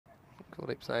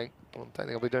Kulddep saying, well, I don't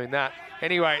think I'll be doing that.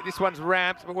 Anyway, this one's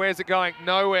ramped, but where's it going?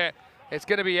 Nowhere. It's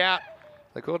going to be out.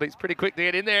 The Kulldep's pretty quick to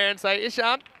get in there and say,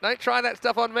 Ishan, don't try that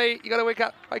stuff on me. You got to wake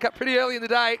up pretty early in the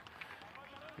day.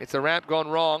 It's a ramp gone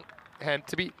wrong. And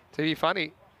to be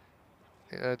funny,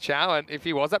 Chowan, if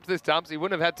he was up to the stumps, he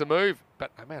wouldn't have had to move.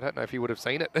 But I don't know if he would have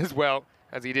seen it as well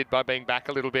as he did by being back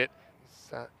a little bit.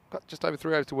 He's got just over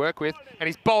 3 overs to work with, and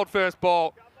he's bowled first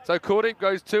ball. So Kulldep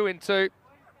goes 2 in 2.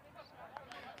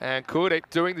 And Kulldep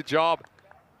doing the job.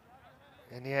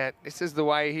 And yeah, this is the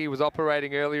way he was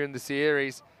operating earlier in the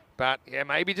series. But yeah,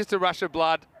 maybe just a rush of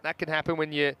blood. That can happen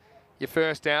when you're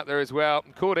first out there as well.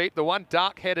 And Kulldep, the one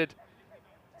dark-headed,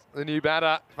 the new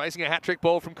batter, facing a hat-trick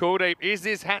ball from Kulldep. Is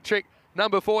this hat-trick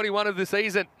number 41 of the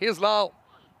season? Here's Lal.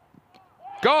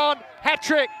 Gone,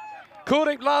 hat-trick.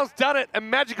 Kulldep Lal's done it. A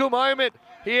magical moment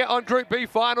here on Group B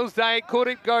Finals Day.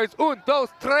 Kulldep goes 1, 2,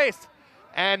 3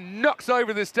 and knocks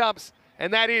over the stumps.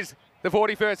 And that is the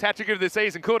 41st hat-trick of the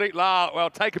season. Kulldep Lal, well,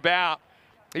 take a bow.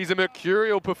 He's a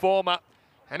mercurial performer.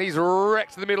 And he's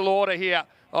wrecked the middle order here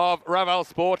of Raval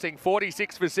Sporting.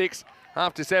 46 for 6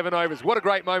 after 7 overs. What a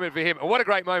great moment for him. And what a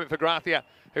great moment for Grathia,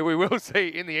 who we will see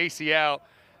in the ECL.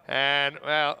 And,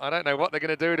 well, I don't know what they're going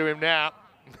to do to him now.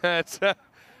 It's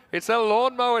a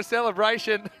lawnmower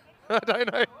celebration. I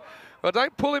don't know. Well,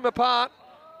 don't pull him apart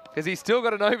because he's still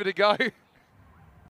got an over to go.